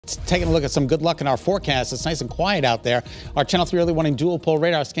taking a look at some good luck in our forecast. It's nice and quiet out there. Our Channel 3 early warning dual pole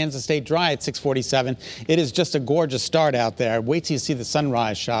radar scans to stay dry at 6:47. It is just a gorgeous start out there. Wait till you see the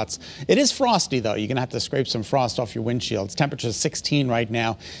sunrise shots. It is frosty, though. You're going to have to scrape some frost off your windshields. Temperatures 16 right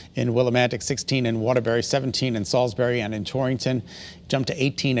now in Willimantic, 16 in Waterbury, 17 in Salisbury and in Torrington. Jump to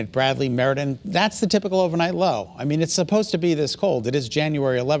 18 at Bradley, Meriden. That's the typical overnight low. I mean, it's supposed to be this cold. It is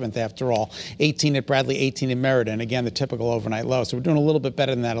January 11th, after all. 18 at Bradley, 18 in Meriden. Again, the typical overnight low. So we're doing a little bit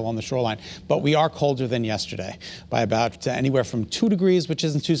better than that along the shoreline. But we are colder than yesterday by about anywhere from 2 degrees, which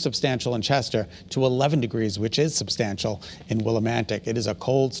isn't too substantial in Chester, to 11 degrees, which is substantial in Willimantic. It is a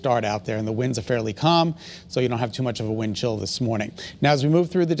cold start out there, and the winds are fairly calm, so you don't have too much of a wind chill this morning. Now, as we move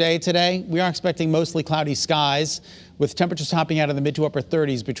through the day today, we are expecting mostly cloudy skies, with temperatures topping out in the mid to upper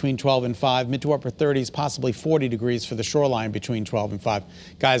 30s between 12 and 5, mid to upper 30s, possibly 40 degrees for the shoreline between 12 and 5.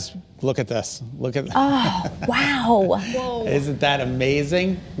 Guys, look at this. Look at that. Oh, wow. Whoa. Isn't that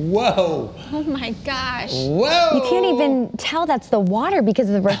amazing? Whoa. Oh my gosh. Whoa. You can't even tell that's the water because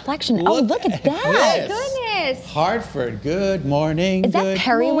of the reflection. Look at that. Goodness. Hartford, good morning. Is that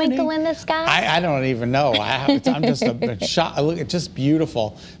periwinkle morning. in the sky? I don't even know. I'm just a shot. Look, it's just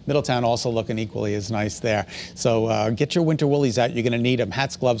beautiful. Middletown also looking equally as nice there. So get your winter woolies out. You're going to need them.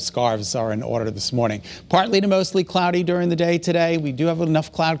 Hats, gloves, scarves are in order this morning. Partly to mostly cloudy during the day today. We do have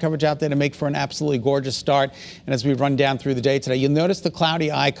enough cloud coverage out there to make for an absolutely gorgeous start. And as we run down through the day today, you'll notice the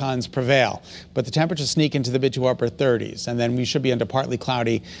cloudy icons prevail, but the temperatures sneak into the mid to upper 30s. And then we should be under partly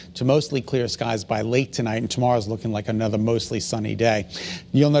cloudy to mostly clear skies by late tonight. And tomorrow's looking like another mostly sunny day.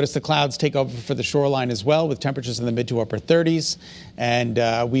 You'll notice the clouds take over for the shoreline as well, with temperatures in the mid to upper 30s.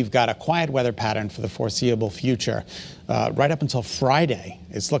 And we've got a quiet weather pattern for the foreseeable future. Right up until Friday,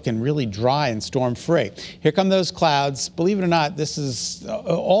 it's looking really dry and storm-free. Here come those clouds. Believe it or not, this is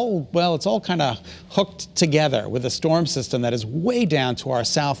it's all kind of hooked together with a storm system that is way down to our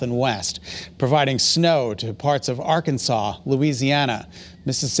south and west, providing snow to parts of Arkansas, Louisiana,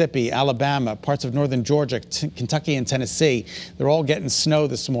 Mississippi, Alabama, parts of northern Georgia, Kentucky, and Tennessee. They're all getting snow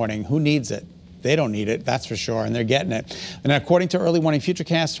this morning. Who needs it? They don't need it, that's for sure, and they're getting it. And according to early warning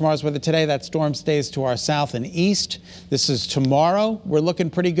futurecast, tomorrow's weather today, that storm stays to our south and east. This is tomorrow. We're looking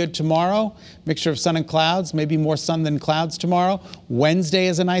pretty good tomorrow. Mixture of sun and clouds, maybe more sun than clouds tomorrow. Wednesday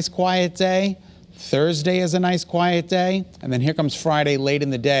is a nice quiet day. Thursday is a nice quiet day. And then here comes Friday late in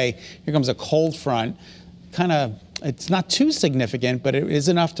the day. Here comes a cold front. It's not too significant, but it is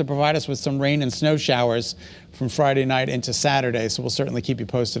enough to provide us with some rain and snow showers from Friday night into Saturday, so we'll certainly keep you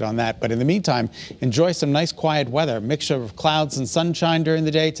posted on that. But in the meantime, enjoy some nice quiet weather. Mixture of clouds and sunshine during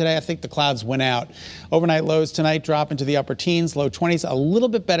the day today. I think the clouds went out. Overnight lows tonight drop into the upper teens, low 20s, a little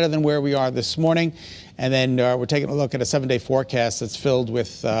bit better than where we are this morning. And then we're taking a look at a 7-day forecast that's filled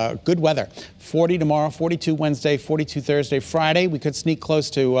with good weather. 40 tomorrow, 42 Wednesday, 42 Thursday, Friday. We could sneak close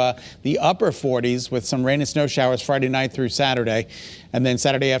to the upper 40s with some rain and snow showers Friday night through Saturday. And then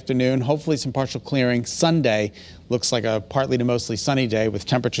Saturday afternoon, hopefully some partial clearing. Sunday looks like a partly to mostly sunny day with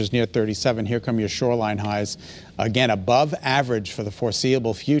temperatures near 37. Here come your shoreline highs. Again, above average for the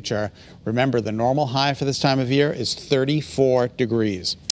foreseeable future. Remember, the normal high for this time of year is 34 degrees.